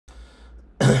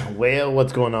Well,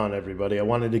 what's going on, everybody? I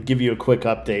wanted to give you a quick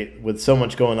update. With so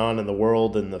much going on in the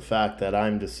world and the fact that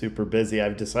I'm just super busy,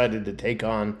 I've decided to take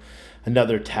on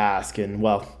another task. And,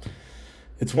 well,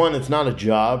 it's not a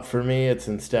job for me. It's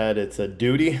a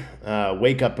duty.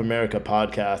 Wake Up America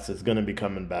podcast is going to be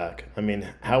coming back. I mean,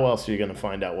 how else are you going to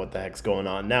find out what the heck's going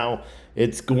on? Now,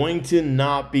 it's going to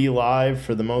not be live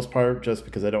for the most part just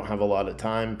because I don't have a lot of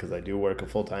time because I do work a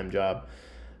full-time job.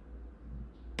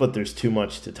 But there's too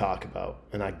much to talk about,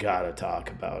 and I gotta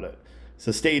talk about it.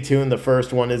 So stay tuned. The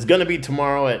first one is gonna be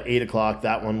tomorrow at 8 o'clock.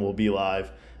 That one will be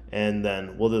live, and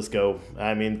then we'll just go.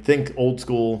 I mean, think old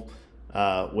school,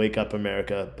 Wake Up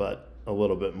America, but a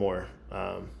little bit more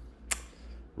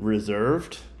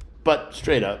reserved, but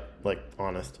straight up, like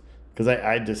honest. Because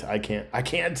I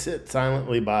can't sit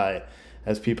silently by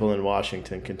as people in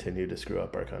Washington continue to screw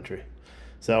up our country.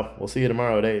 So we'll see you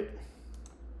tomorrow at 8.